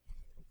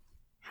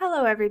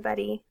Hello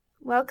everybody!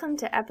 Welcome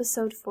to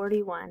episode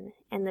 41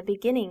 and the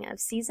beginning of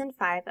season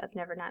 5 of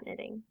Never Not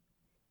Knitting.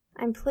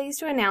 I'm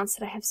pleased to announce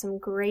that I have some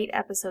great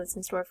episodes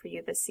in store for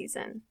you this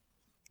season.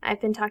 I've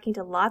been talking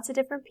to lots of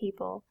different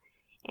people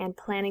and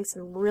planning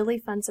some really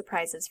fun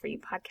surprises for you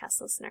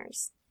podcast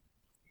listeners.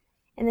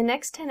 In the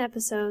next 10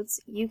 episodes,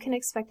 you can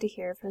expect to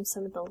hear from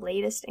some of the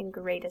latest and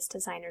greatest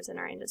designers in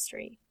our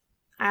industry.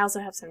 I also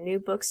have some new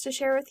books to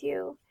share with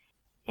you,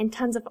 and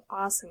tons of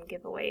awesome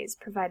giveaways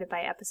provided by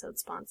episode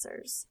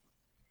sponsors.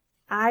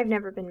 I've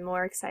never been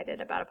more excited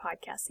about a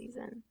podcast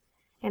season,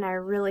 and I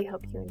really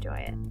hope you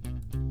enjoy it.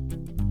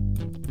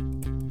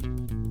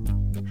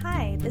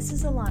 Hi, this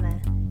is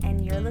Alana,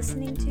 and you're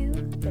listening to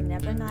the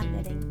Never Not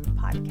Knitting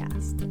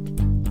podcast.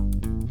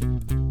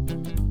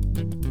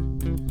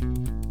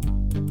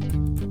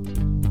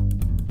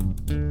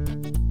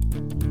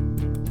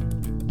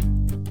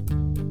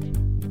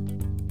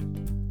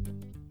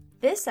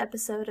 This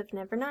episode of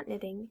Never Not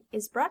Knitting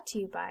is brought to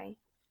you by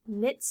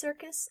Knit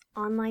Circus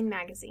Online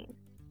Magazine.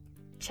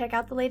 Check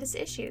out the latest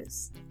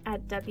issues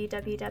at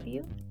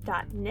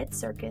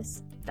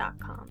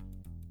www.knitcircus.com.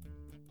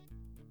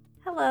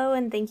 Hello,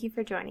 and thank you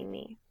for joining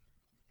me.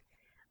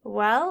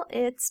 Well,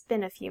 it's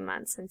been a few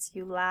months since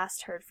you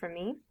last heard from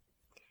me.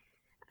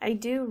 I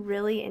do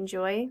really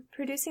enjoy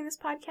producing this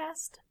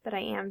podcast, but I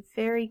am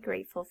very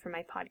grateful for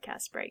my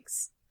podcast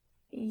breaks.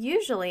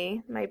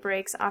 Usually, my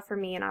breaks offer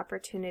me an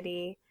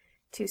opportunity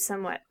to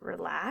somewhat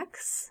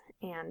relax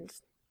and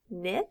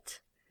knit,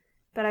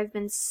 but I've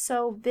been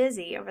so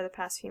busy over the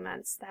past few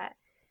months that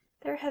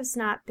there has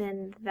not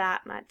been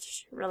that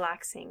much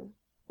relaxing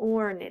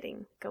or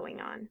knitting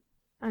going on,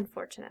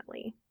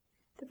 unfortunately.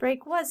 The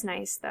break was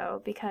nice though,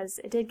 because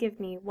it did give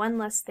me one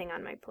less thing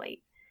on my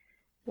plate,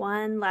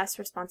 one less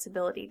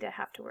responsibility to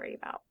have to worry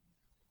about.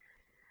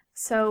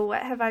 So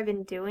what have I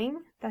been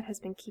doing that has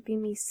been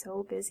keeping me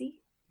so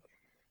busy?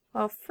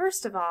 Well,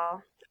 first of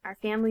all, our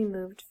family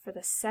moved for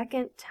the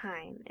second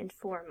time in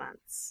 4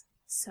 months.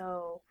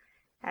 So,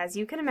 as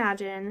you can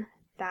imagine,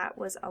 that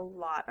was a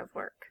lot of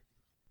work.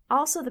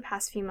 Also, the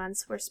past few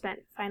months were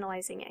spent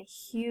finalizing a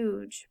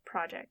huge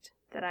project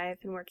that I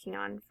have been working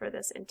on for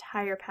this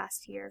entire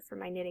past year for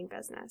my knitting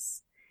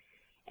business.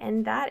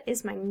 And that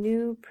is my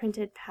new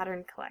printed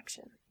pattern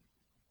collection.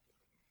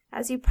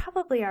 As you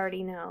probably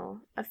already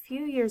know, a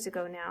few years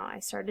ago now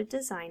I started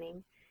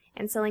designing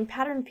and selling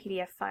pattern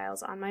PDF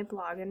files on my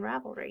blog and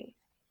Ravelry.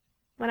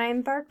 When I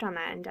embarked on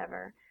that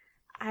endeavor,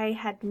 I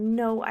had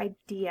no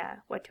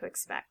idea what to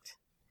expect.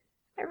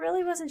 I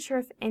really wasn't sure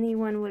if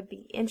anyone would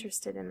be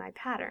interested in my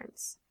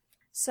patterns.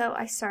 So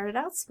I started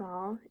out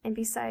small, and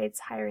besides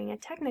hiring a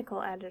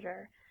technical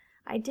editor,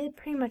 I did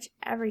pretty much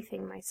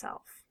everything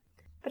myself.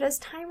 But as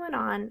time went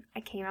on,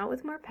 I came out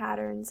with more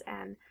patterns,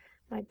 and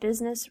my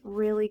business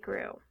really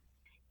grew.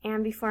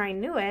 And before I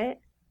knew it,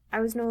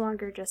 I was no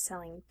longer just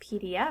selling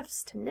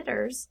PDFs to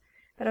knitters,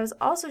 but I was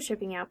also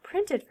shipping out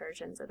printed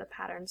versions of the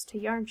patterns to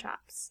yarn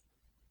shops.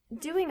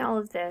 Doing all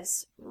of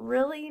this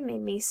really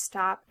made me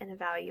stop and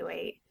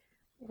evaluate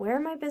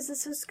where my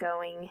business was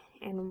going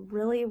and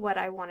really what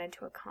I wanted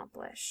to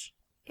accomplish.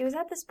 It was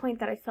at this point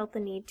that I felt the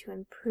need to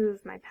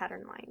improve my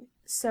pattern line.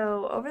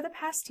 So over the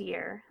past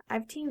year,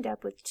 I've teamed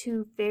up with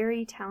 2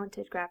 very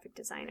talented graphic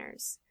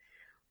designers,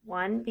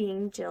 one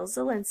being Jill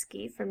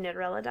Zielinski from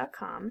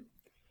Knitterella.com,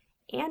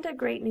 and a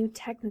great new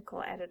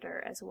technical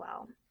editor as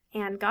well,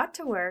 and got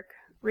to work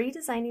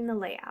redesigning the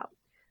layout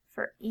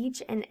for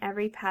each and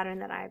every pattern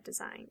that I have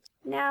designed.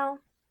 Now,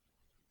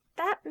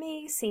 that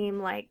may seem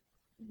like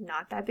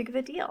not that big of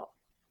a deal.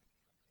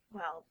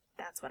 Well,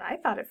 that's what I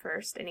thought at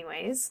first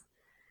anyways.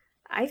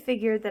 I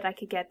figured that I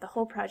could get the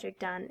whole project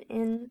done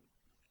in,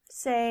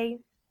 say,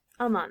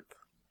 a month.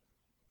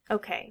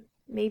 Okay,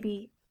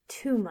 maybe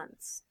 2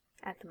 months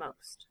at the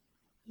most.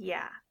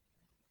 Yeah,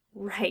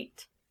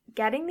 right.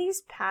 Getting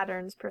these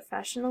patterns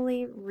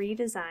professionally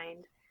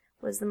redesigned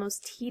was the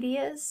most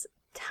tedious,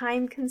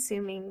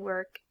 time-consuming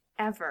work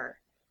ever,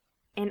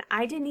 and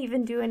I didn't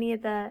even do any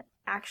of the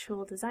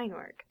actual design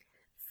work.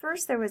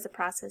 First, there was a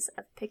process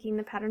of picking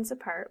the patterns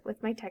apart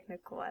with my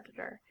technical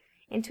editor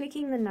and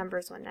tweaking the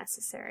numbers when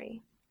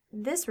necessary.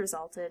 This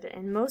resulted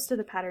in most of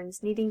the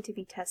patterns needing to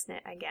be test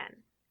knit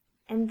again.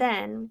 And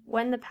then,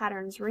 when the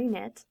patterns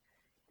reknit,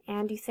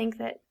 and you think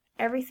that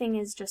everything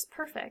is just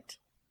perfect,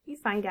 you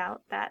find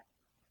out that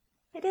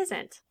it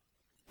isn't.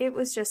 It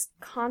was just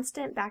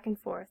constant back and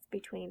forth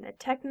between the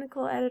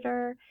technical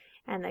editor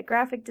and the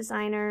graphic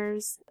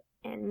designers,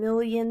 and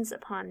millions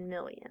upon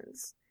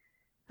millions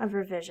of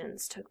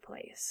revisions took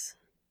place.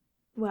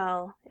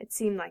 Well, it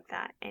seemed like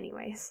that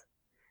anyways.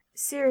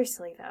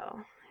 Seriously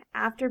though,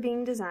 after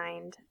being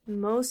designed,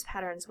 most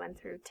patterns went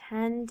through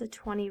 10 to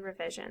 20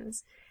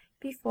 revisions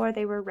before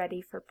they were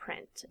ready for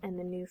print in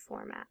the new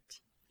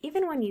format.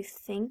 Even when you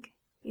think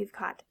you've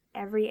caught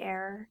every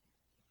error,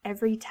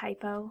 every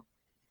typo,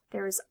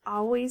 there is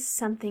always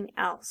something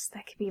else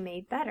that could be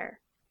made better.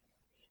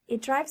 It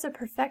drives a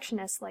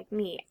perfectionist like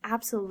me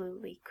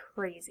absolutely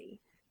crazy.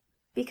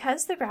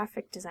 Because the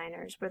graphic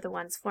designers were the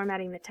ones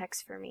formatting the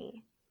text for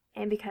me,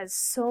 and because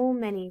so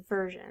many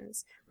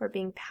versions were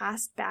being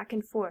passed back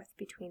and forth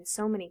between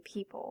so many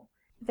people,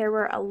 there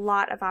were a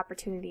lot of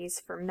opportunities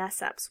for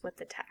mess-ups with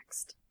the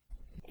text.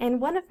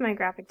 And one of my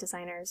graphic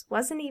designers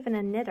wasn't even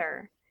a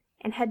knitter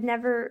and had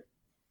never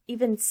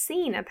even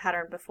seen a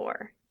pattern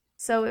before.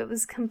 So it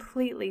was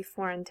completely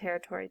foreign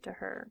territory to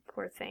her,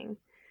 poor thing.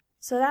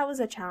 So that was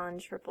a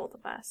challenge for both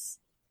of us.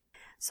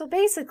 So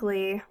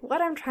basically,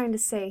 what I'm trying to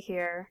say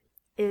here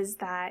is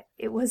that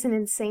it was an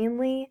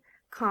insanely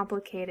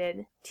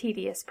complicated,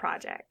 tedious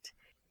project.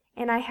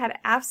 And I had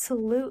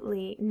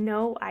absolutely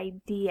no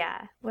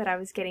idea what I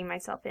was getting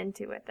myself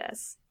into with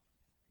this.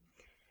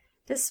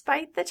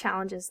 Despite the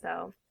challenges,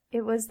 though,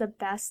 it was the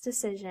best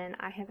decision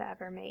I have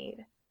ever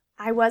made.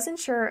 I wasn't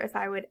sure if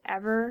I would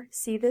ever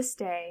see this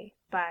day,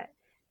 but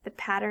the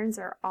patterns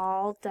are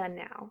all done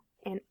now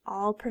and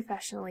all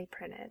professionally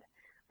printed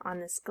on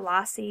this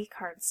glossy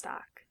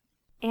cardstock.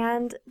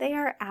 And they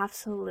are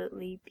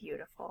absolutely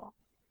beautiful.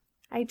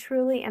 I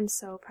truly am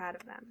so proud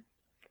of them.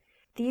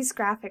 These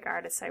graphic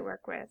artists I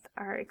work with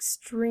are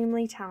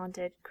extremely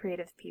talented,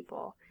 creative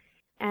people,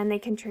 and they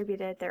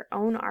contributed their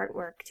own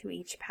artwork to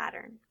each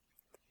pattern.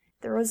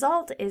 The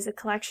result is a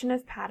collection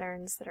of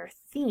patterns that are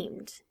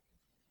themed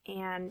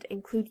and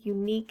include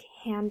unique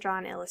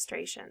hand-drawn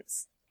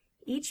illustrations.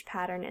 Each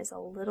pattern is a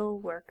little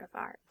work of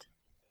art.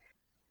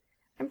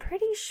 I'm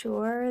pretty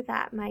sure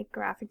that my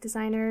graphic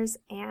designers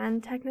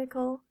and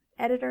technical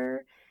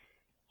editor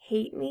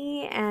hate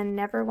me and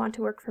never want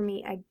to work for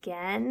me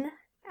again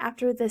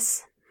after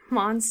this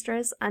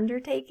monstrous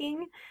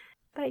undertaking,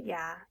 but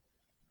yeah,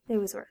 it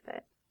was worth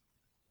it.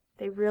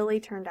 They really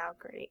turned out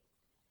great.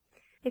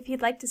 If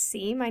you'd like to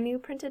see my new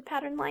printed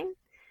pattern line,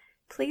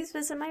 please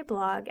visit my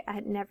blog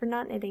at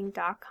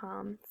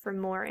nevernotknitting.com for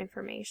more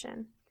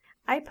information.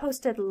 I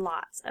posted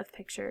lots of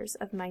pictures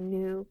of my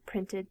new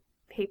printed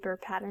paper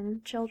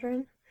pattern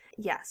children.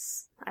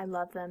 Yes, I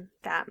love them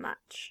that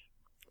much.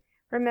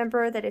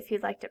 Remember that if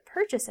you'd like to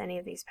purchase any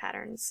of these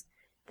patterns,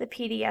 the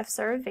PDFs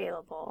are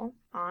available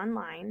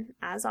online,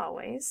 as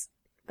always,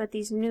 but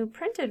these new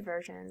printed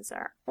versions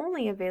are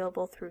only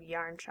available through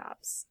yarn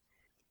shops.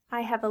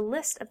 I have a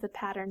list of the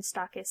pattern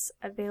stockists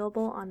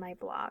available on my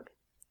blog.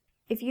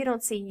 If you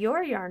don't see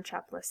your yarn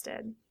shop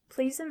listed,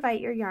 please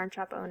invite your yarn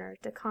shop owner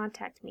to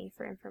contact me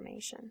for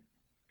information.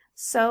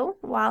 So,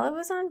 while I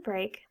was on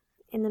break,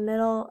 in the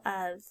middle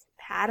of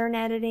pattern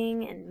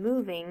editing and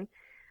moving,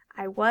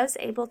 I was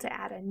able to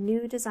add a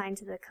new design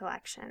to the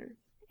collection,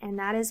 and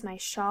that is my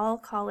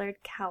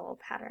shawl-collared cowl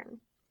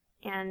pattern.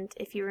 And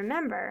if you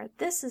remember,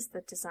 this is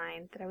the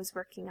design that I was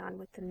working on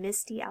with the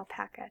Misty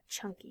Alpaca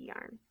Chunky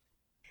yarn.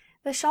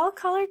 The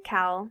shawl-collared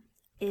cowl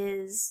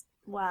is,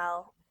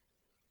 well,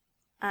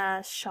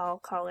 a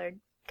shawl-collared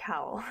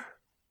cowl.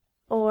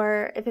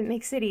 Or, if it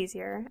makes it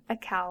easier, a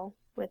cowl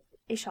with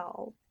a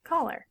shawl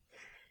collar.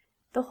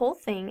 The whole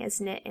thing is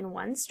knit in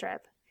one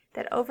strip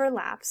that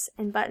overlaps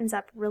and buttons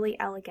up really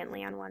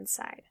elegantly on one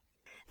side.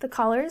 The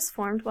collar is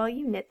formed while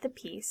you knit the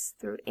piece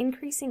through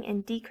increasing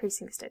and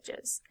decreasing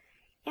stitches,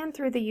 and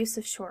through the use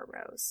of short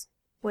rows,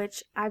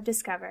 which I've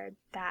discovered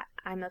that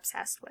I'm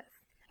obsessed with.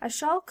 A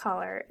shawl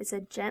collar is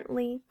a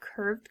gently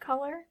curved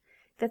collar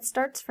that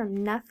starts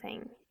from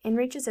nothing and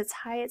reaches its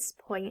highest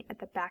point at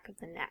the back of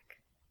the neck.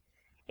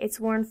 It's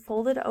worn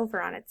folded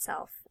over on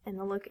itself, and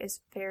the look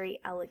is very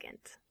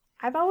elegant.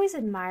 I've always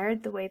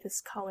admired the way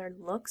this collar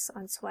looks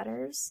on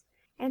sweaters,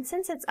 and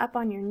since it's up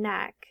on your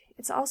neck,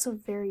 it's also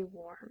very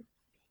warm.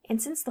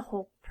 And since the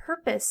whole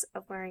purpose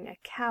of wearing a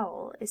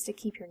cowl is to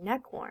keep your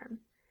neck warm,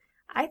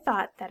 I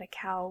thought that a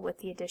cowl with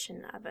the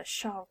addition of a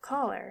shawl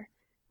collar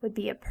would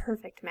be a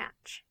perfect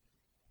match.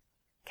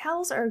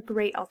 Cowls are a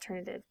great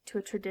alternative to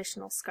a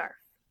traditional scarf.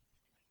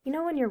 You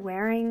know when you're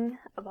wearing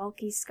a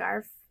bulky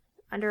scarf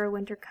under a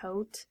winter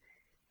coat,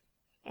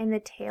 and the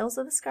tails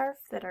of the scarf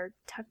that are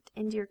tucked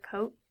into your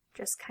coat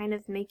just kind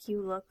of make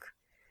you look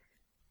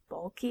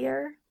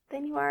bulkier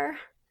than you are?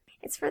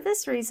 It's for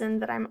this reason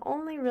that I'm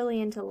only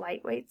really into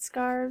lightweight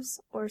scarves,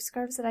 or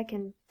scarves that I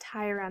can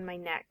tie around my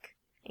neck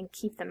and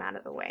keep them out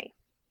of the way.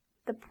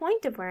 The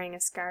point of wearing a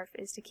scarf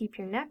is to keep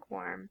your neck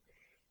warm,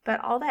 but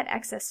all that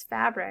excess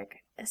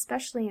fabric,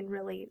 especially in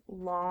really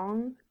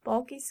long,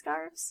 bulky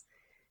scarves,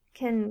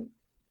 can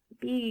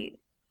be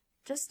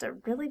just a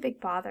really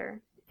big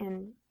bother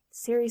and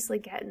seriously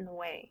get in the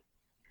way.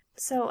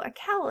 So a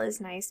cowl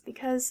is nice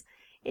because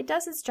it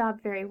does its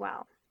job very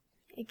well.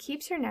 It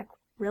keeps your neck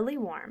really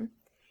warm,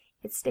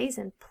 it stays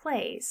in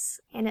place,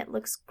 and it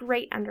looks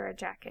great under a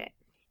jacket.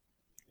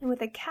 And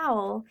with a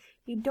cowl,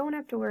 you don't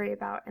have to worry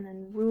about an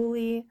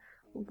unruly,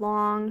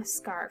 long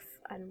scarf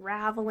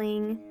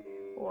unraveling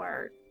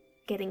or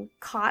getting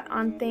caught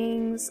on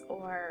things,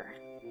 or,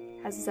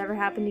 has this ever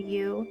happened to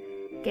you,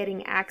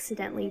 getting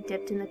accidentally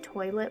dipped in the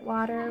toilet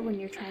water when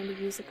you're trying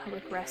to use a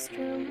public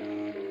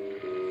restroom?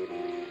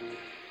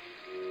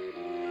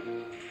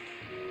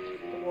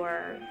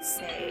 Or,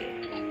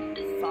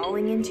 say,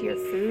 falling into your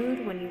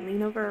food when you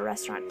lean over a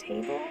restaurant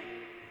table?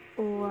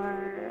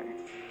 Or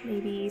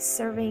maybe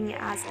serving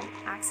as an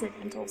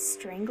accidental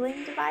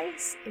strangling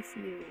device if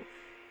you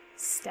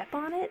step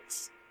on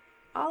it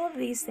All of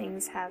these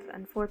things have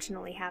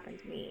unfortunately happened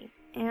to me,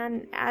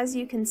 and as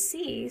you can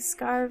see,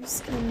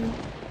 scarves can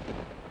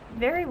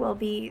very well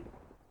be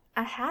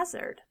a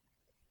hazard,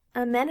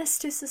 a menace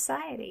to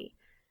society.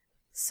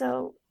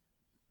 So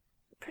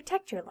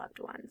protect your loved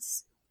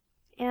ones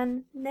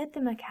and knit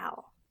them a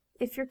cowl.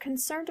 If you're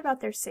concerned about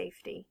their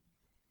safety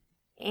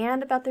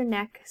and about their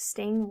neck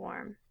staying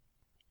warm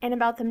and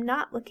about them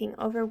not looking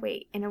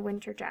overweight in a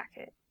winter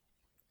jacket,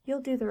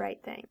 you'll do the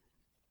right thing.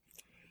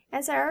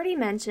 As I already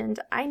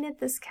mentioned, I knit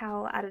this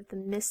cowl out of the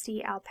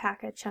Misty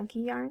Alpaca Chunky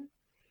yarn,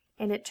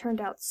 and it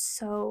turned out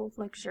so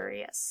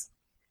luxurious.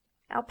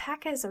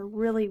 Alpaca is a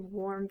really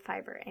warm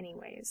fiber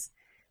anyways,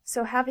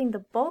 so having the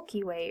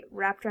bulky weight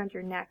wrapped around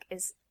your neck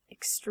is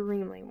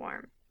extremely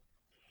warm.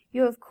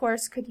 You of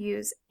course could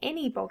use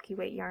any bulky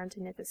weight yarn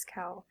to knit this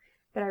cowl,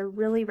 but I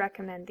really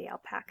recommend the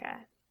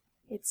alpaca.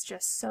 It's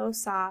just so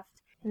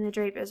soft, and the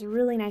drape is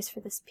really nice for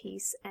this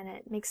piece, and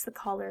it makes the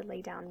collar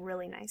lay down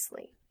really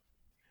nicely.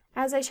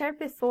 As I shared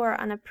before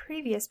on a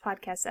previous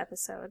podcast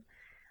episode,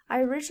 I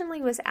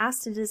originally was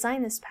asked to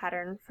design this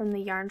pattern from the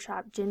yarn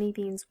shop Jimmy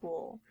Bean's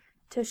Wool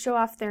to show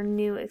off their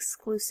new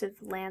exclusive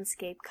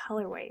landscape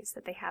colorways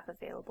that they have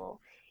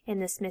available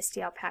in this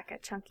Misty Alpaca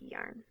Chunky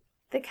yarn.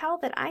 The cowl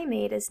that I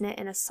made is knit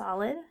in a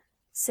solid,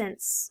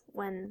 since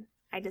when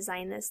I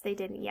designed this they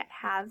didn't yet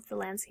have the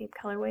landscape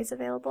colorways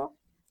available,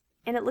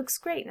 and it looks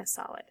great in a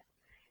solid.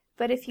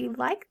 But if you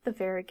like the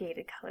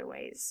variegated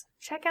colorways,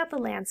 check out the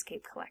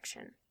landscape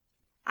collection.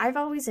 I've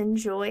always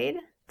enjoyed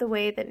the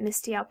way that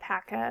Misty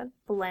Alpaca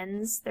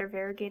blends their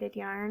variegated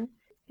yarn.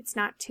 It's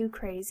not too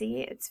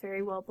crazy, it's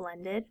very well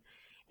blended,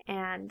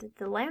 and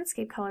the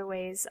landscape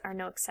colorways are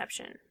no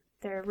exception.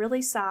 They're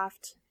really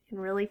soft and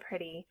really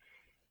pretty,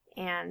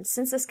 and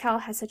since this cowl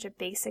has such a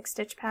basic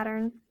stitch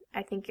pattern,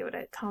 I think it would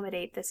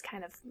accommodate this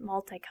kind of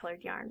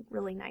multicolored yarn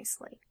really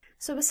nicely.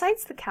 So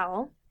besides the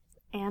cowl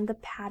and the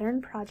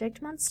pattern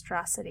project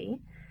monstrosity,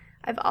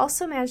 I've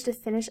also managed to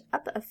finish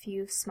up a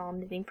few small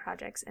knitting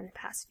projects in the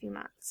past few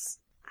months.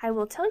 I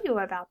will tell you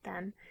about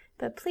them,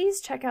 but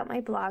please check out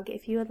my blog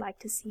if you would like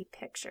to see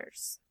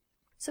pictures.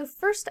 So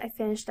first I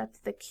finished up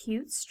the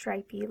cute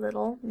stripy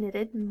little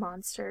knitted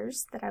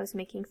monsters that I was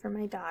making for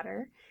my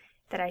daughter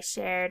that I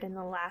shared in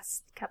the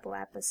last couple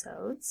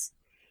episodes,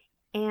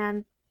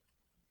 and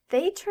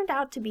they turned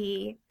out to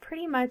be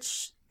pretty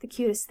much the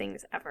cutest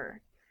things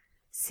ever.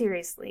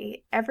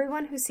 Seriously,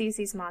 everyone who sees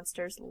these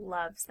monsters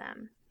loves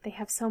them. They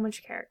have so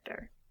much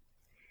character.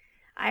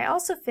 I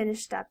also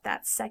finished up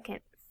that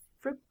second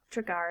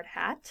Fructigard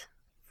hat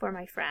for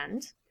my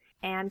friend,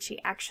 and she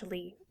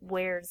actually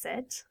wears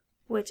it,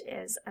 which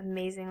is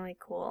amazingly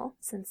cool,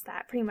 since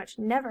that pretty much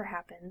never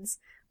happens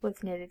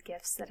with knitted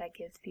gifts that I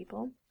give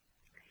people.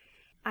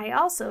 I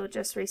also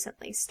just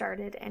recently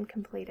started and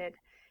completed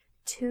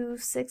 2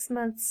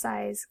 6-month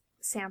size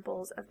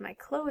samples of my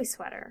Chloe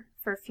sweater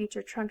for a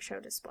future trunk show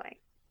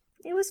display.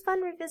 It was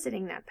fun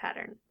revisiting that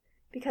pattern,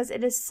 because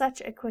it is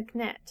such a quick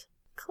knit.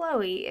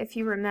 Chloe, if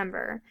you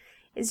remember,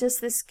 is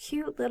just this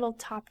cute little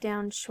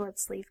top-down short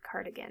sleeve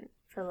cardigan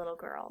for little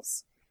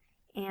girls.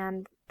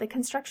 And the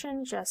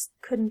construction just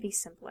couldn't be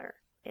simpler.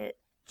 It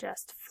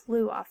just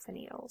flew off the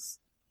needles.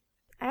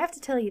 I have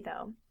to tell you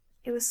though,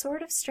 it was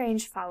sort of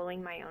strange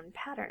following my own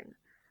pattern.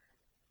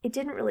 It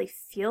didn't really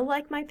feel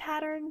like my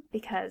pattern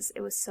because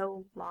it was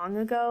so long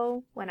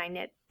ago when I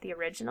knit the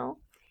original,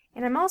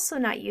 and I'm also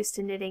not used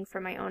to knitting for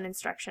my own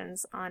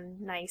instructions on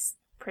nice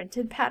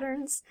printed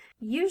patterns.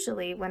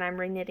 Usually when I'm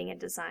reknitting a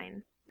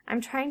design, I'm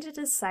trying to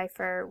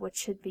decipher what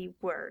should be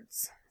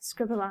words,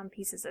 scribbled on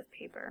pieces of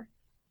paper.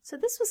 So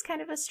this was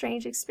kind of a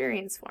strange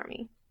experience for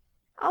me.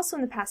 Also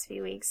in the past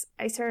few weeks,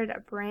 I started a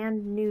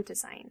brand new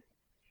design,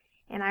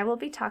 and I will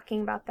be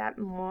talking about that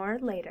more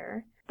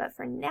later, but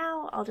for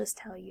now I'll just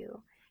tell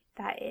you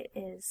that it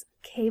is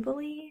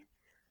cabley,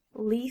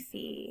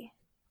 leafy,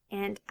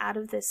 and out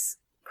of this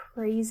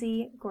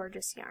crazy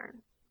gorgeous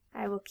yarn.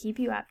 I will keep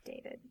you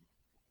updated.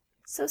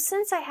 So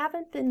since I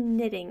haven't been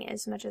knitting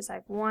as much as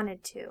I've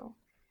wanted to,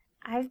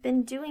 I've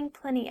been doing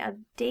plenty of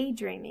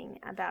daydreaming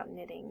about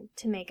knitting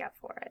to make up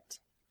for it.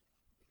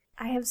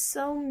 I have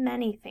so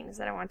many things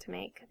that I want to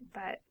make,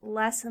 but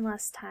less and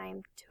less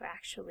time to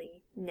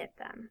actually knit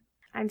them.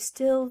 I'm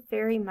still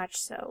very much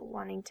so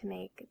wanting to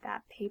make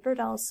that paper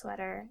doll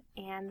sweater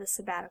and the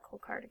sabbatical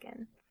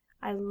cardigan.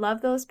 I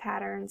love those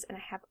patterns and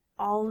I have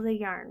all of the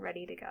yarn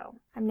ready to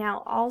go. I'm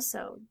now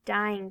also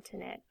dying to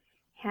knit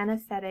Hannah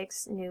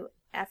Feddick's new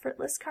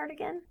Effortless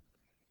cardigan.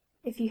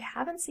 If you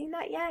haven't seen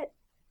that yet,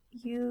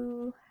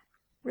 you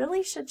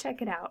really should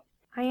check it out.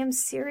 I am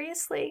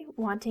seriously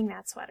wanting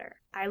that sweater.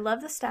 I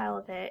love the style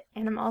of it,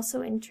 and I'm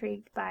also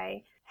intrigued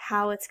by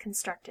how it's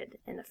constructed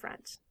in the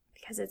front,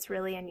 because it's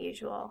really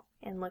unusual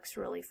and looks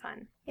really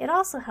fun. It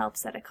also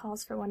helps that it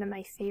calls for one of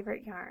my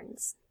favorite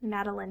yarns,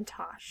 Madeline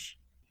Tosh.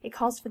 It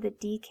calls for the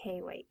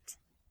DK weight.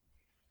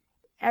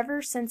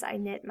 Ever since I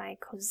knit my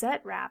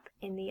Cosette wrap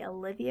in the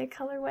Olivia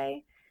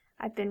colorway,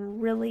 I've been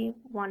really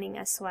wanting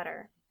a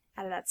sweater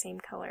out of that same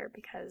color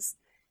because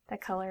that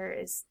color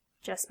is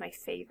just my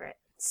favorite.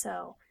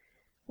 So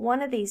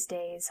One of these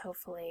days,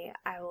 hopefully,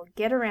 I will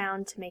get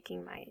around to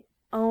making my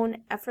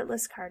own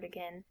effortless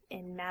cardigan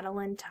in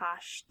Madeline,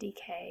 Tosh,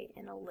 DK,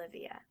 and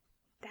Olivia.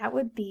 That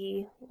would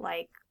be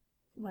like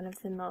one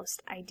of the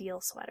most ideal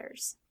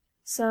sweaters.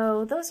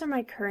 So those are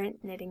my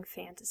current knitting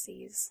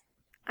fantasies.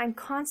 I'm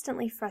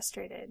constantly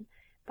frustrated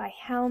by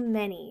how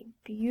many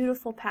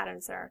beautiful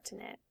patterns there are to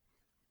knit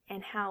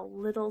and how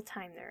little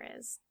time there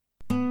is.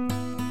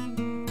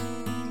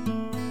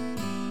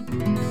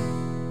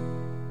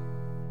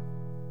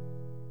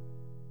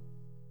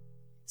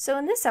 So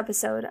in this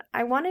episode,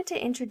 I wanted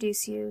to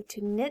introduce you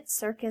to Knit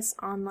Circus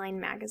Online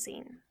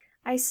Magazine.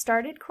 I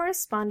started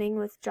corresponding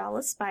with Jala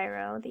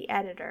Spyro, the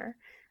editor,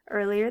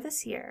 earlier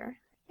this year,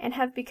 and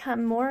have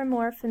become more and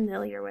more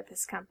familiar with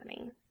this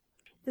company.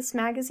 This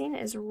magazine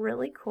is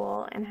really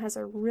cool and has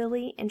a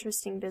really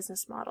interesting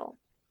business model.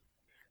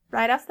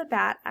 Right off the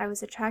bat, I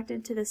was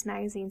attracted to this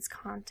magazine's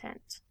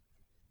content.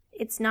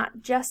 It's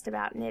not just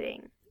about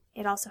knitting.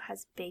 It also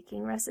has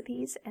baking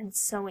recipes and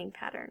sewing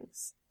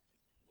patterns.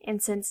 And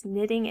since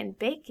knitting and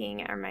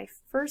baking are my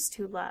first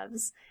two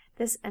loves,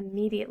 this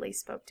immediately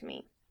spoke to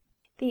me.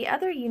 The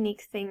other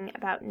unique thing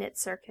about Knit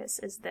Circus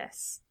is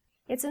this.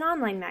 It's an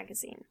online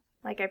magazine,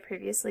 like I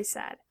previously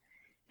said.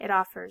 It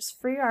offers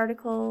free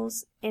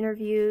articles,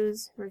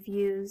 interviews,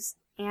 reviews,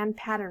 and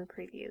pattern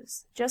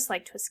previews, just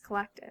like Twist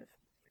Collective.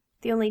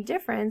 The only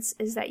difference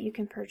is that you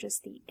can purchase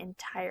the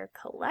entire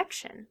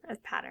collection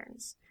of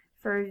patterns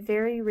for a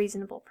very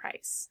reasonable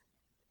price.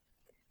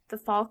 The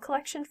fall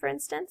collection, for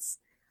instance,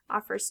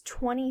 offers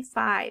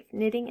 25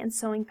 knitting and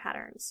sewing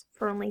patterns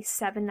for only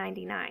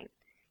 $7.99,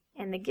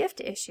 and the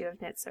gift issue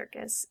of Knit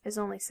Circus is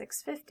only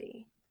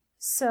 $6.50.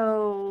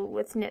 So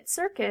with Knit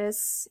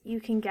Circus,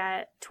 you can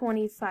get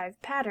 25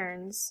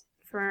 patterns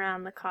for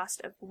around the cost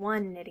of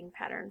one knitting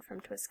pattern from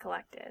Twist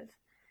Collective.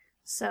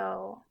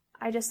 So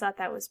I just thought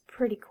that was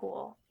pretty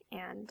cool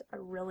and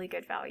a really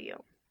good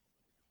value.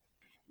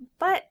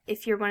 But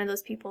if you're one of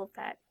those people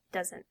that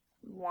doesn't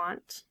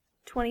want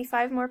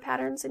 25 more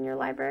patterns in your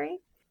library,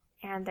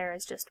 and there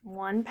is just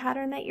one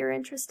pattern that you're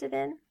interested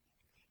in,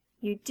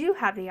 you do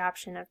have the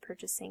option of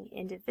purchasing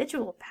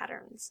individual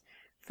patterns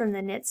from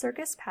the Knit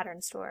Circus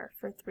pattern store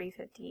for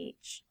 $3.50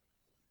 each.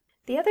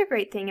 The other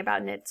great thing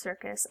about Knit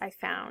Circus I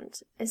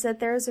found is that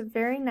there is a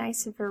very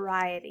nice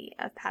variety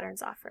of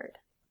patterns offered.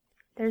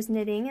 There's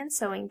knitting and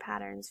sewing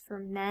patterns for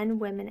men,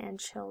 women, and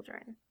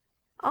children.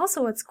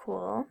 Also, what's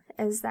cool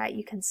is that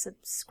you can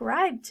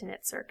subscribe to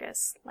Knit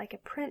Circus like a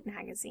print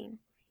magazine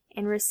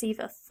and receive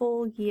a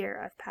full year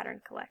of pattern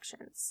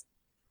collections.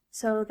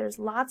 So there's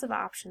lots of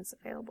options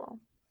available.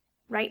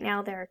 Right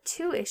now there are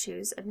 2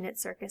 issues of Knit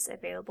Circus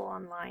available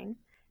online,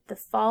 the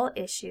fall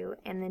issue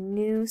and the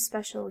new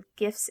special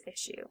gifts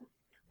issue.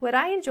 What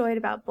I enjoyed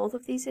about both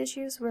of these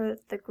issues were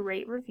the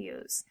great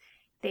reviews.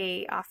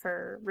 They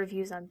offer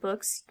reviews on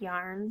books,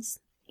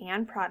 yarns,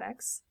 and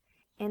products,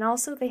 and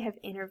also they have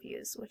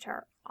interviews, which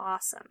are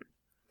awesome.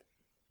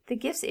 The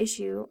gifts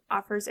issue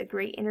offers a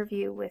great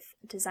interview with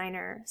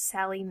designer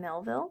Sally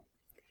Melville,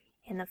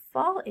 and the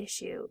fall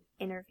issue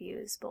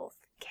interviews both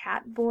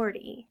Kat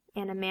Bordy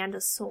and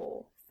Amanda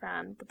Soul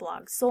from the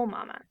blog Soul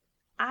Mama.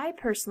 I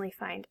personally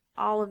find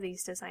all of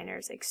these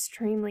designers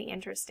extremely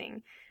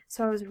interesting,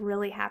 so I was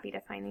really happy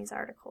to find these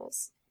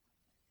articles.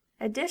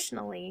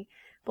 Additionally,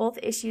 both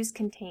issues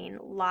contain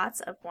lots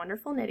of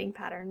wonderful knitting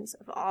patterns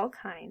of all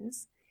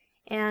kinds,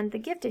 and the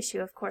gift issue,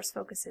 of course,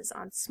 focuses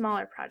on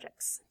smaller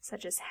projects,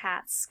 such as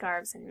hats,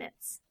 scarves, and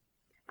mitts.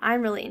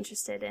 I'm really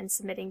interested in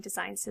submitting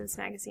designs to this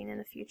magazine in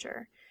the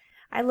future.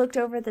 I looked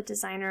over the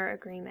designer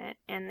agreement,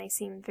 and they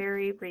seem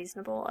very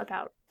reasonable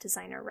about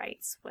designer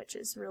rights, which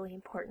is really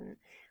important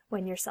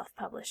when you're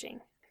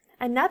self-publishing.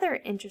 Another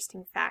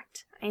interesting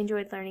fact I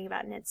enjoyed learning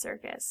about Knit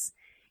Circus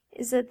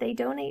is that they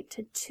donate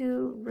to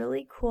 2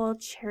 really cool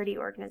charity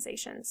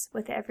organizations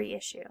with every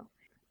issue,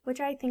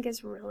 which I think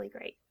is really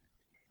great.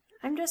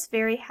 I'm just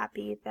very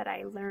happy that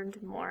I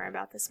learned more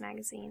about this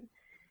magazine.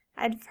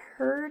 I'd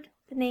heard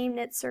the name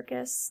Knit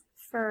Circus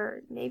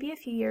for maybe a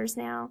few years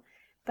now,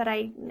 but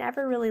I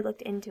never really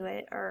looked into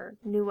it or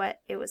knew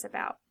what it was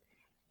about.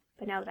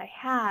 But now that I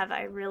have,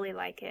 I really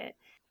like it,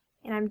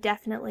 and I'm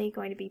definitely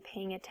going to be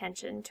paying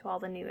attention to all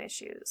the new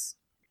issues.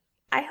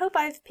 I hope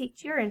I've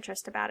piqued your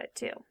interest about it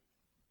too.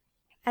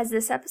 As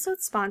this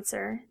episode's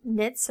sponsor,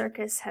 Knit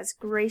Circus has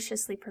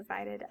graciously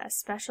provided a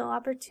special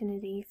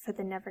opportunity for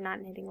the Never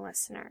Not Knitting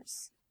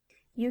listeners.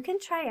 You can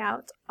try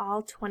out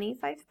all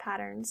 25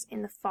 patterns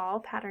in the fall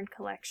pattern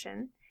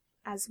collection,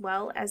 as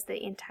well as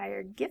the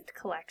entire gift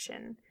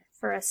collection,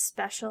 for a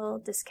special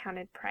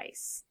discounted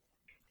price.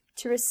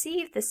 To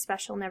receive this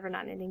special Never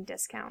Not Knitting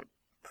discount,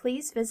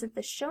 please visit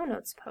the show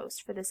notes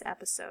post for this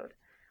episode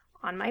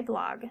on my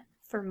blog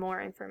for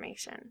more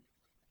information.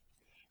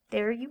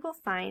 There you will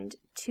find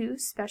 2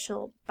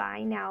 special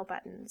Buy Now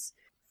buttons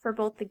for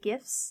both the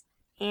gifts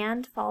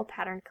and fall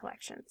pattern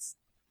collections.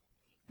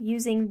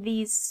 Using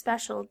these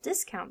special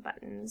discount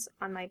buttons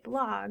on my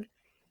blog,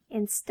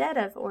 instead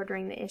of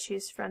ordering the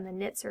issues from the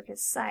Knit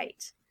Circus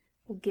site,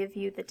 will give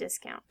you the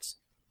discount.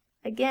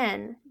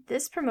 Again,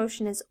 this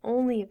promotion is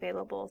only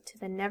available to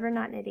the Never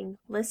Not Knitting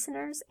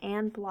listeners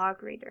and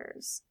blog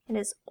readers, and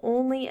is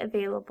only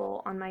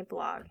available on my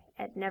blog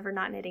at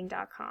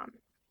nevernotknitting.com.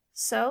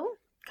 So,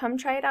 come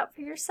try it out for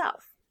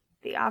yourself.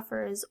 The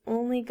offer is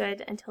only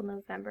good until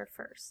November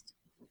 1st.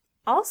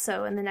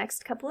 Also, in the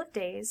next couple of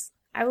days,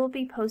 I will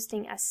be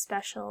posting a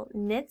special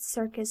Knit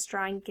Circus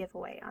drawing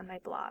giveaway on my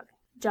blog.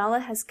 Jala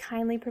has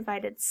kindly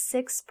provided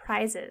 6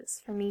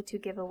 prizes for me to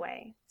give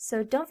away,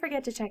 so don't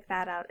forget to check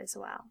that out as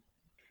well.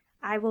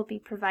 I will be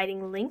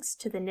providing links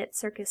to the Knit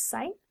Circus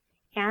site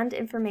and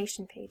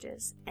information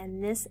pages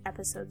in this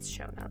episode's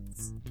show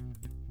notes.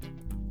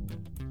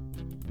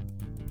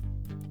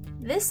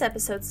 This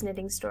episode's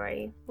knitting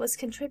story was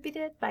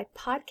contributed by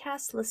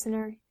podcast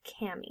listener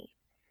Cami.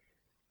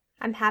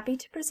 I'm happy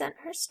to present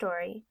her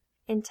story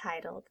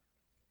entitled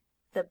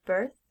The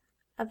Birth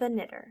of a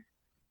Knitter,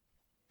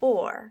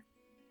 or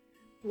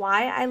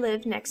Why I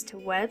Lived Next to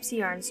Webb's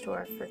Yarn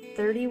Store for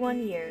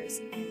 31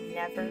 years and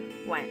Never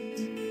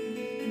Went.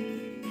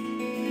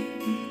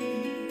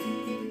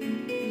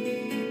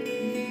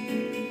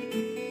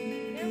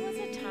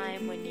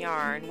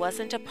 Yarn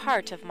wasn't a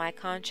part of my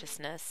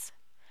consciousness.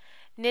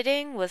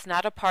 Knitting was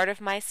not a part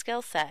of my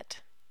skill set.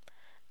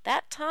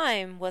 That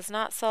time was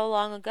not so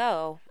long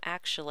ago,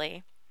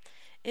 actually.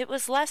 It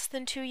was less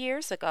than 2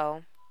 years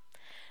ago.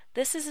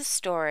 This is a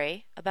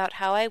story about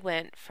how I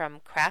went from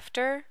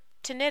crafter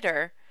to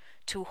knitter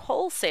to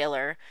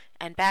wholesaler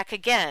and back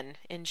again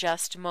in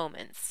just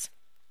moments.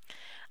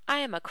 I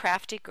am a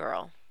crafty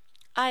girl.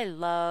 I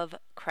love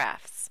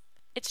crafts.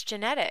 It's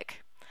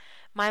genetic.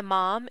 My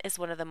mom is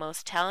one of the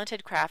most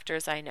talented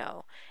crafters I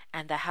know,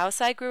 and the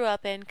house I grew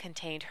up in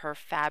contained her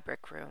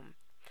fabric room.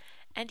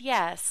 And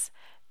yes,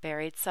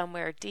 buried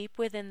somewhere deep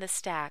within the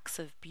stacks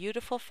of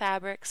beautiful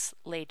fabrics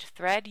laid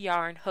thread,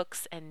 yarn,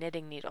 hooks, and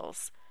knitting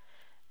needles.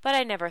 But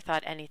I never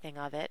thought anything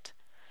of it.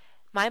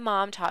 My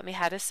mom taught me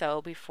how to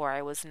sew before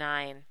I was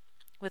 9.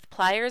 With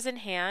pliers in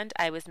hand,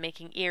 I was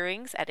making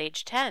earrings at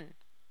age 10.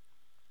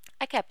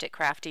 I kept it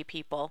crafty,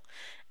 people,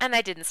 and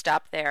I didn't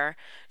stop there,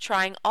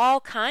 trying all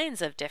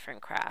kinds of different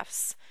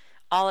crafts,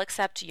 all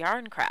except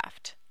yarn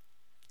craft.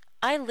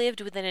 I lived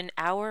within an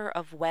hour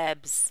of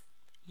Webb's,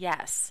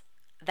 yes,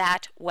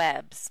 that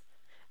Webb's,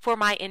 for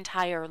my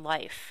entire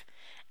life,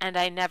 and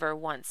I never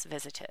once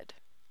visited.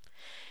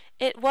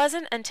 It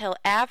wasn't until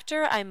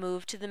after I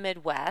moved to the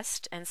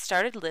Midwest and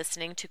started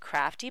listening to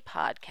crafty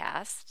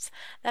podcasts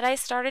that I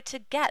started to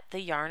get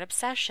the yarn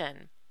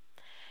obsession.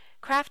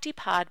 Crafty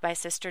Pod by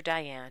Sister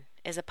Diane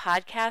is a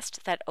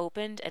podcast that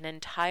opened an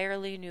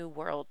entirely new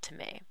world to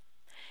me.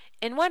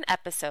 In one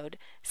episode,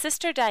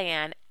 Sister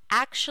Diane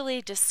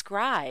actually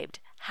described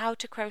how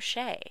to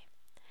crochet.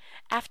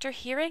 After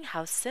hearing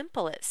how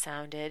simple it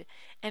sounded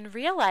and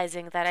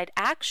realizing that I'd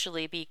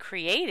actually be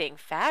creating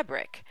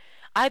fabric,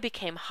 I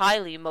became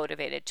highly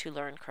motivated to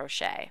learn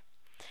crochet,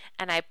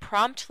 and I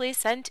promptly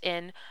sent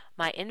in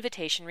my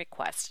invitation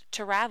request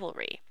to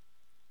Ravelry.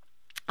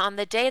 On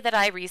the day that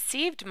I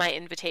received my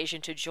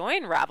invitation to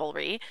join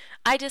Ravelry,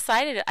 I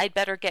decided I'd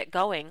better get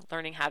going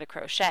learning how to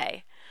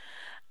crochet.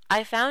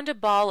 I found a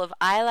ball of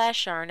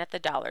eyelash yarn at the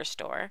dollar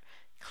store,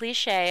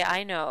 cliché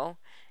I know,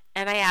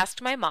 and I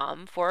asked my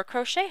mom for a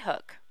crochet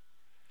hook.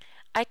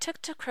 I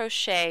took to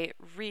crochet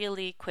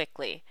really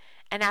quickly,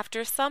 and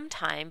after some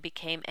time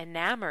became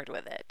enamored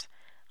with it.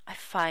 I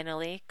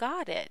finally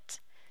got it.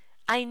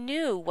 I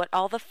knew what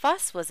all the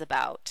fuss was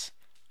about.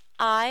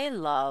 I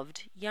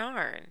loved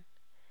yarn.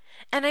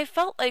 And I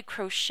felt like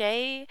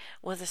crochet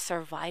was a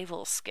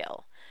survival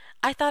skill.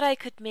 I thought I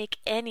could make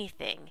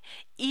anything,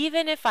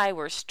 even if I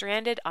were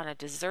stranded on a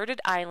deserted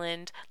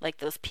island like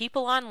those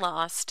people on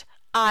Lost,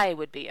 I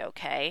would be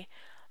okay.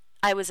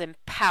 I was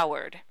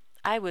empowered.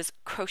 I was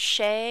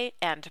crochet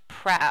and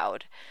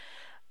proud.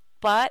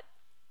 But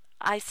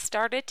I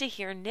started to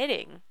hear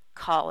knitting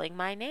calling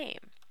my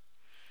name.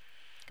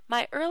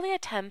 My early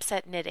attempts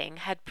at knitting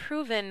had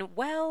proven,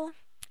 well,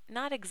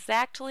 not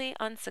exactly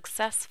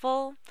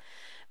unsuccessful,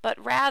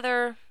 but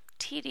rather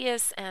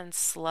tedious and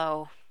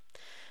slow.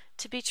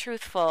 To be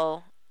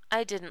truthful,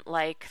 I didn't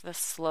like the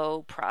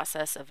slow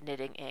process of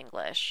knitting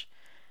English.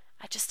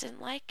 I just didn't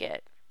like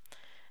it.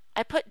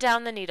 I put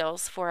down the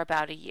needles for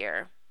about a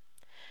year.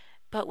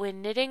 But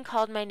when knitting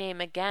called my name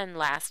again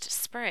last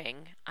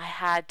spring, I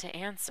had to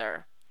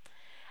answer.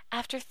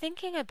 After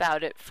thinking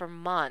about it for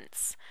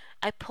months,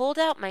 I pulled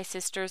out my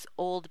sister's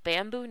old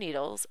bamboo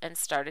needles and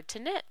started to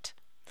knit.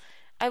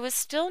 I was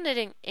still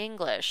knitting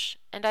English,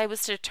 and I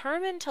was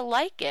determined to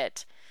like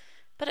it,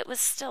 but it was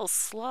still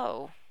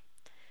slow.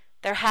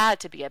 There had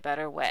to be a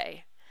better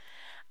way.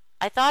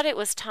 I thought it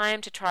was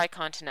time to try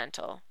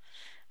Continental.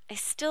 I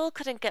still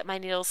couldn't get my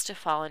needles to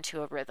fall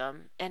into a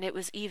rhythm, and it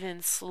was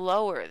even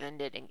slower than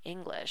knitting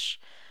English.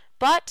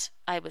 But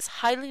I was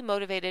highly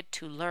motivated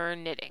to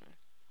learn knitting.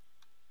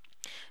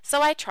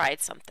 So I tried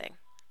something.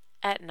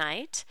 At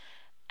night,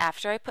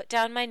 after I put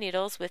down my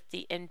needles with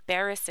the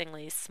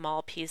embarrassingly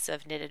small piece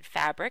of knitted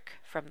fabric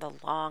from the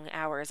long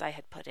hours I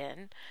had put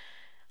in,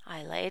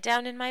 I lay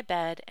down in my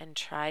bed and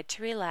tried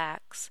to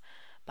relax,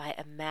 by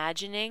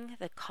imagining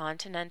the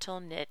continental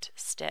knit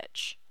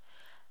stitch.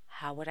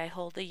 How would I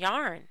hold the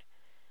yarn?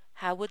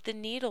 How would the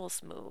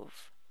needles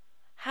move?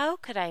 How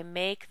could I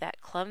make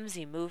that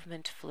clumsy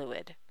movement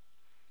fluid?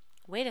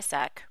 Wait a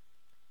sec.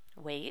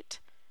 Wait.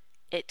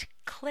 It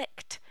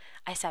clicked.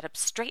 I sat up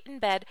straight in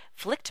bed,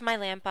 flicked my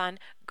lamp on,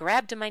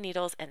 grabbed my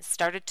needles, and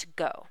started to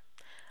go.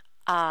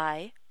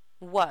 I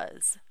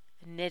was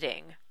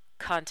knitting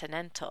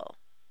continental.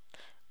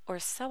 Or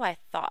so I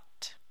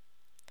thought.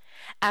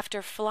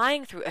 After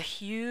flying through a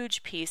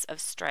huge piece of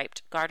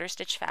striped garter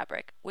stitch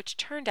fabric, which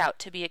turned out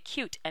to be a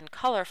cute and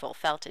colorful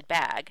felted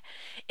bag,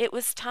 it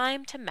was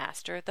time to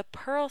master the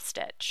purl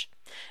stitch.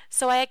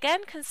 So I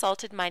again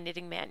consulted my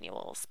knitting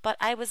manuals, but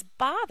I was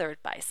bothered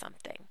by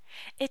something.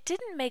 It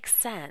didn't make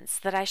sense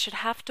that I should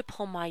have to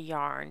pull my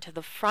yarn to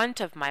the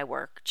front of my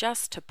work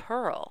just to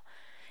purl.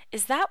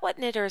 Is that what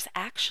knitters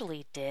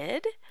actually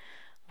did?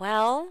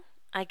 Well,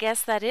 I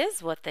guess that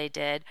is what they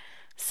did.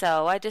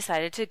 So I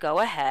decided to go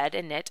ahead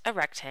and knit a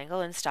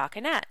rectangle in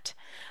stockinette.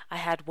 I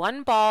had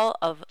 1 ball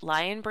of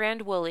Lion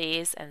Brand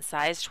woolies and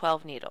size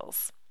 12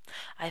 needles.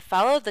 I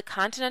followed the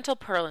continental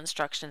purl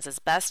instructions as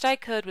best I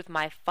could with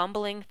my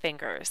fumbling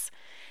fingers.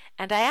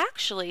 And I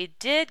actually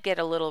did get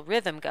a little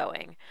rhythm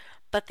going,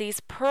 but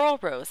these purl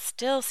rows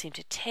still seemed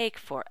to take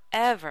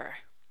forever.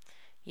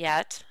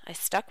 Yet I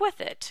stuck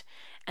with it,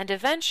 and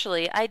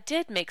eventually I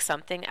did make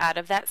something out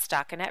of that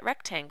stockinette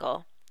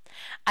rectangle.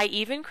 I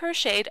even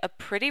crocheted a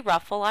pretty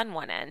ruffle on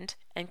one end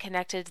and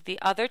connected the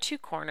other 2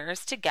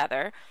 corners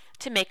together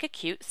to make a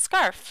cute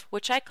scarf,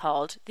 which I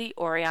called the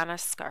Oriana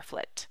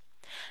Scarflet.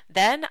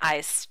 Then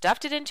I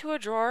stuffed it into a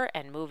drawer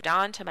and moved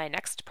on to my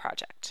next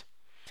project.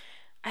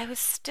 I was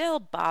still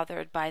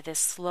bothered by this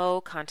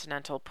slow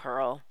continental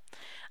purl.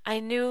 I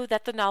knew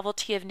that the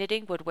novelty of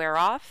knitting would wear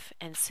off,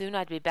 and soon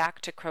I'd be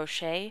back to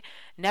crochet,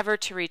 never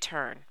to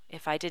return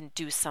if I didn't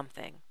do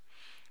something.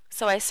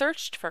 So I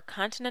searched for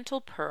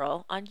continental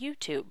purl on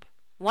YouTube.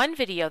 One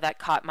video that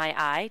caught my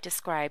eye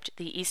described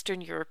the Eastern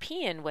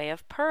European way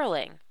of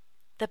purling.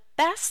 The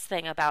best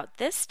thing about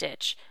this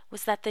stitch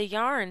was that the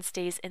yarn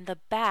stays in the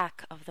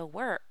back of the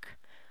work.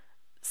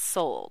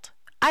 Sold.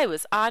 I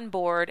was on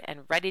board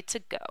and ready to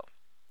go.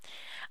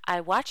 I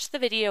watched the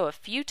video a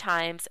few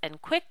times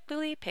and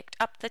quickly picked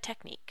up the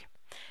technique.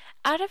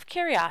 Out of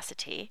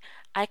curiosity,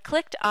 I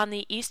clicked on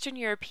the Eastern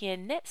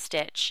European knit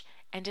stitch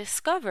and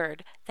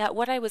discovered that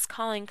what I was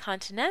calling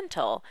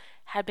continental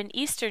had been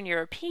Eastern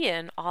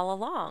European all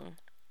along.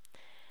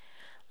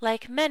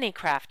 Like many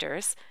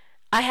crafters,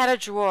 I had a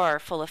drawer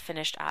full of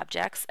finished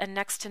objects and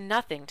next to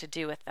nothing to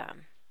do with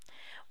them.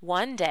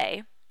 One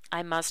day,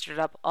 I mustered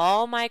up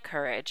all my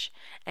courage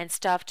and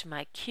stuffed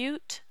my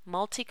cute,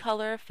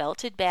 multicolor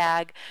felted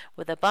bag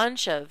with a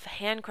bunch of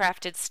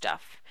handcrafted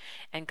stuff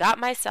and got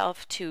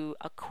myself to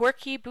a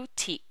quirky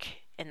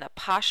boutique in the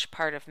posh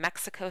part of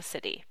Mexico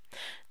City,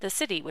 the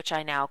city which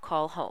I now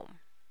call home.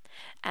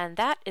 And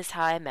that is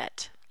how I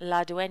met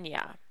La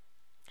Dueña.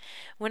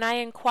 When I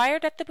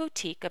inquired at the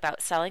boutique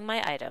about selling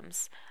my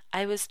items,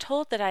 I was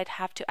told that I'd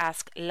have to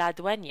ask La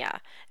Dueña,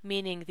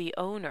 meaning the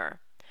owner,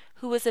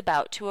 who was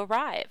about to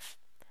arrive.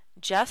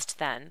 Just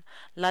then,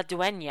 La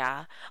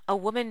Dueña, a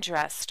woman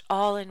dressed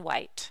all in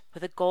white,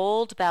 with a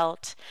gold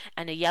belt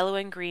and a yellow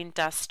and green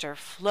duster,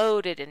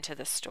 floated into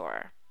the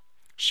store.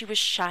 She was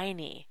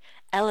shiny,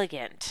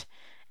 elegant,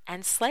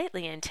 and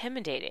slightly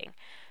intimidating,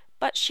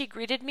 but she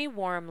greeted me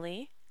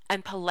warmly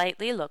and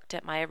politely looked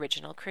at my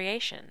original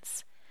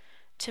creations.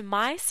 To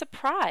my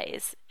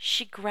surprise,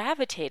 she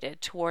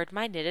gravitated toward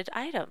my knitted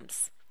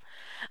items.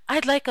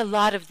 "I'd like a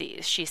lot of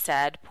these," she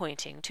said,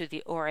 pointing to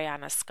the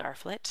Oriana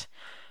Scarflet.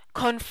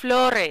 "Con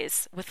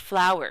flores, with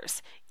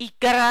flowers, y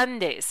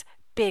grandes,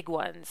 big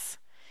ones,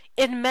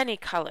 in many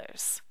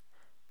colors."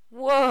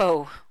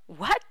 Whoa!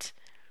 What?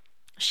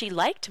 She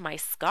liked my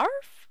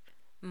scarf?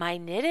 My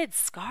knitted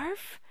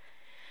scarf?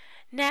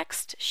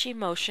 Next, she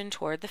motioned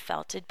toward the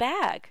felted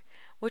bag,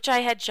 which I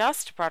had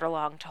just brought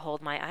along to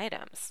hold my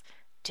items.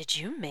 "Did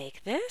you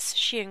make this?"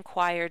 she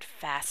inquired,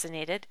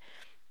 fascinated.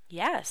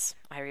 "Yes,"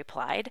 I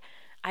replied.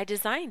 "I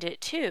designed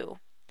it, too."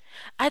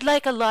 "I'd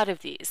like a lot of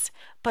these,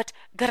 but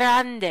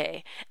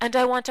grande, and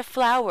I want a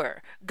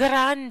flower,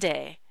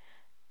 grande."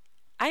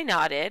 I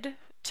nodded,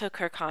 took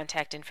her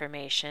contact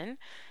information,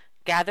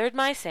 gathered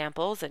my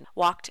samples, and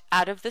walked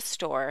out of the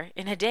store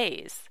in a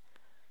daze.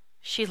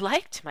 She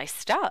liked my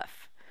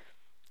stuff.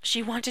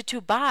 She wanted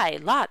to buy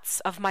lots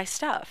of my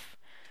stuff.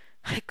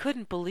 I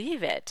couldn't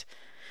believe it.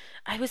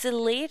 I was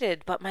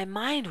elated, but my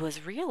mind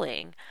was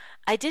reeling.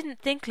 I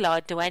didn't think La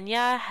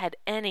Dueña had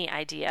any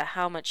idea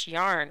how much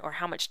yarn or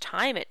how much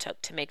time it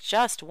took to make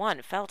just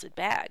one felted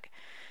bag.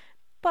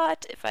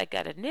 But if I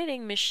got a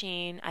knitting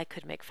machine, I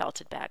could make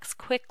felted bags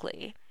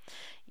quickly.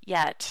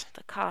 Yet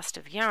the cost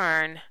of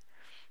yarn,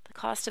 the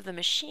cost of the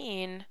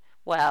machine,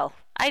 well,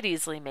 I'd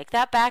easily make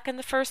that back in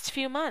the first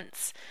few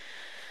months.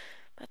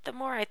 But the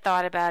more I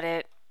thought about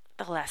it,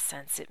 the less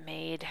sense it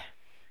made.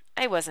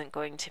 I wasn't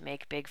going to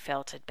make big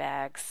felted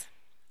bags.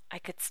 I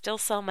could still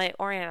sell my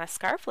Oriana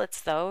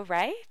Scarflets, though,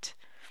 right?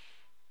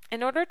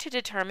 In order to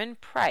determine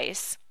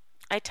price,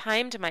 I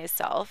timed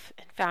myself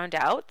and found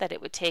out that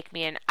it would take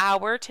me an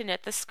hour to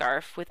knit the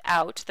scarf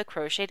without the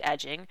crocheted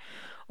edging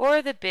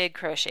or the big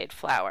crocheted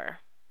flower.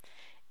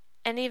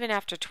 And even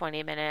after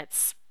 20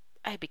 minutes,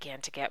 I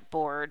began to get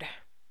bored.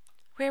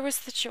 Where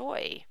was the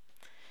joy?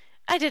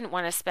 I didn't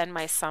want to spend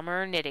my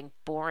summer knitting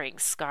boring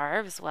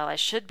scarves while I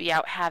should be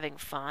out having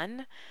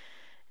fun.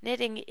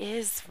 Knitting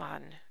is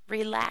fun,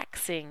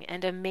 relaxing,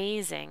 and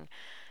amazing,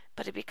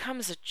 but it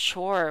becomes a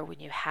chore when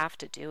you have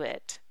to do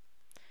it.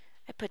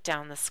 I put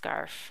down the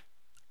scarf,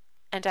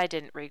 and I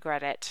didn't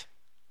regret it.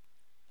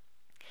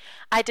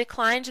 I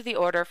declined the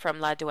order from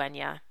La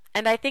Dueña,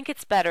 and I think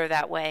it's better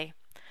that way.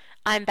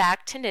 I'm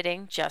back to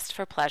knitting just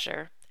for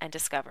pleasure and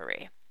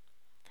discovery.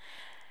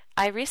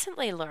 I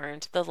recently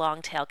learned the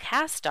long-tail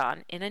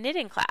cast-on in a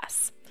knitting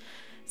class.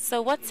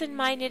 So what's in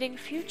my knitting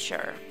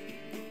future?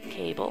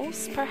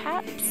 Cables,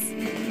 perhaps?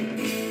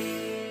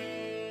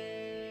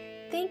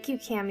 Thank you,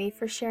 Cami,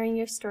 for sharing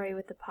your story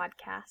with the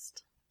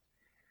podcast.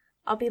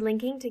 I'll be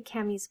linking to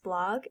Cami's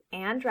blog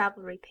and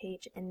Ravelry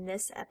page in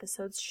this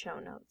episode's show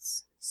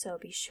notes, so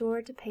be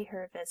sure to pay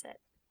her a visit.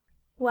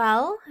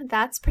 Well,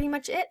 that's pretty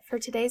much it for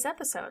today's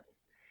episode.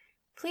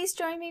 Please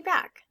join me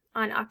back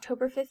on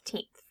October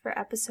 15th for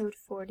episode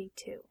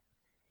 42.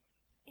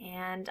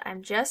 And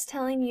I'm just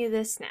telling you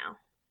this now.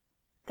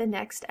 The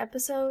next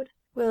episode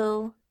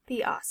will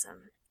be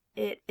awesome.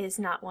 It is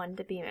not one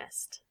to be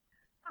missed.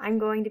 I'm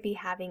going to be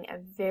having a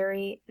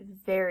very,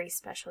 very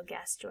special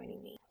guest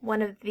joining me,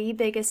 one of the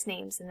biggest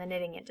names in the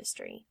knitting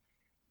industry.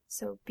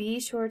 So be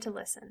sure to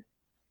listen.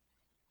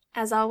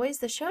 As always,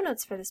 the show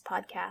notes for this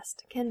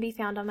podcast can be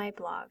found on my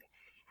blog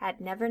at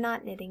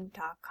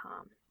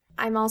nevernotknitting.com.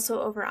 I'm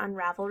also over on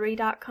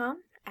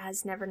Ravelry.com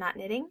as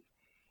nevernotknitting,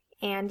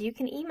 and you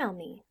can email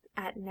me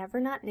at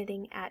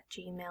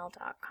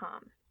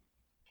nevernotknitting@gmail.com.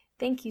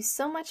 Thank you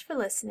so much for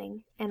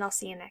listening, and I'll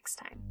see you next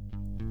time.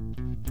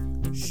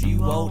 She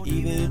won't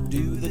even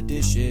do the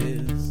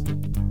dishes.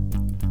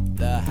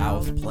 The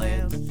house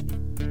plants,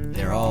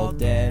 they're all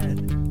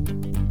dead.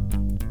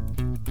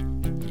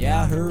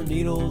 Yeah, her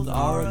needles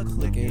are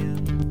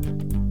a-clicking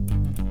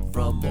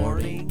from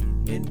morning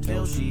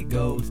until she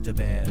goes to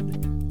bed.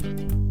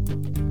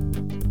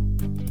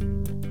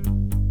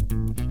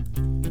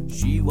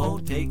 She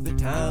won't take the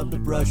time to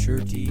brush her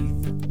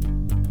teeth.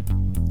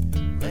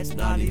 Let's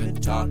not even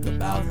talk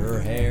about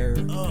her hair.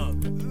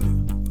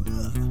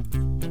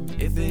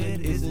 If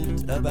it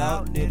isn't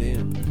about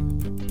knitting,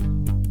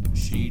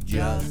 she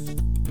just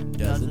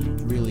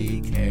doesn't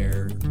really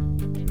care.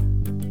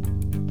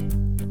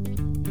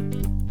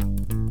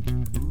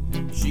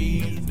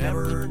 She's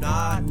never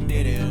not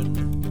knitting,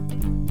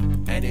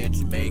 and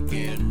it's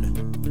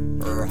making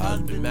her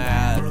husband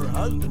mad. Her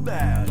husband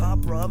mad. Pop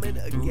ramen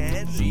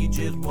again? She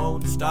just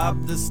won't stop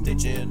the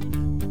stitching,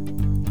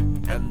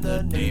 and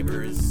the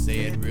neighbors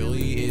say it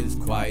really is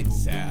quite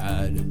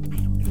sad. I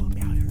don't know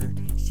about her.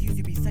 She used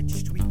to be such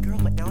a sweet girl,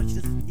 but now she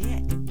doesn't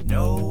knit.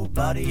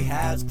 Nobody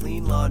has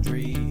clean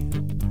laundry.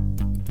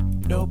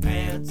 No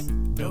pants,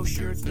 no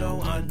shirts, no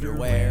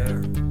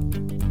underwear.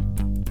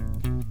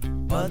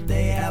 But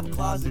they have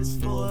closets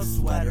full of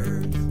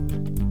sweaters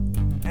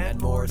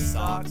and more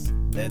socks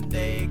than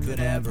they could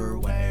ever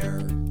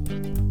wear.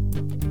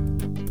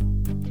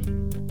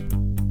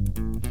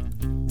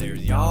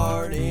 There's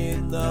yarn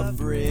in the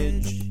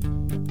fridge,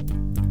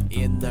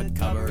 in the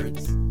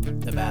cupboards,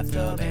 the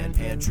bathtub and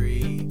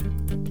pantry.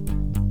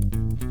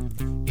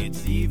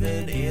 It's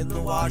even in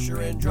the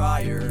washer and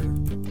dryer.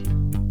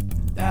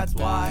 That's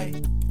why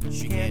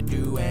she can't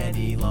do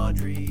any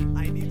laundry.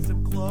 I need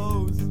some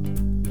clothes.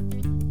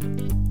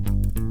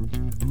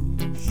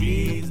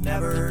 She's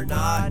never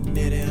not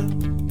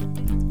knitting,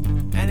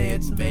 and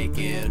it's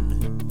making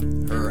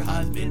her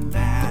husband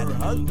mad. Her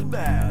husband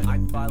mad.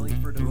 I'm filing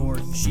for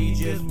divorce. She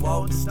just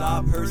won't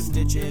stop her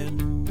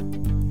stitching,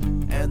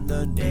 and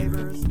the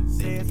neighbors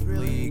say it's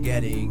really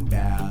getting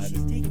bad.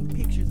 She's taking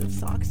pictures of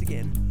socks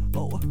again.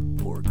 Oh,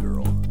 poor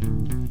girl.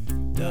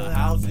 The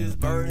house is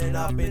burning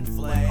up in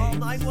flames. Call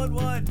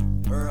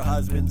 911. Her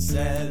husband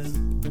says,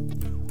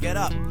 "Get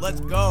up,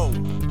 let's go."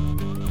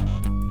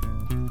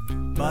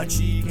 But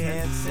she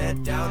can't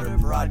set down her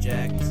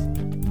project.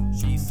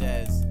 She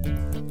says,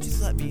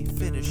 Just let me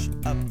finish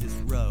up this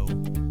row.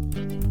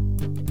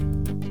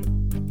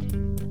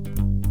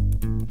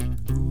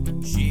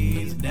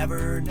 she's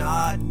never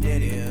not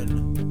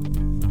knitting,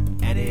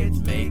 and it's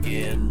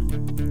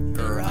making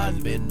her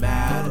husband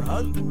mad. Her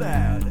husband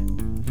mad.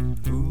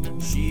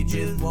 She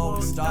just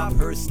won't stop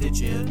her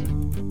stitching,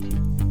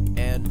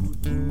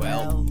 and,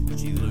 well,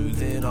 she's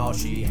losing all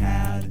she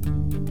had.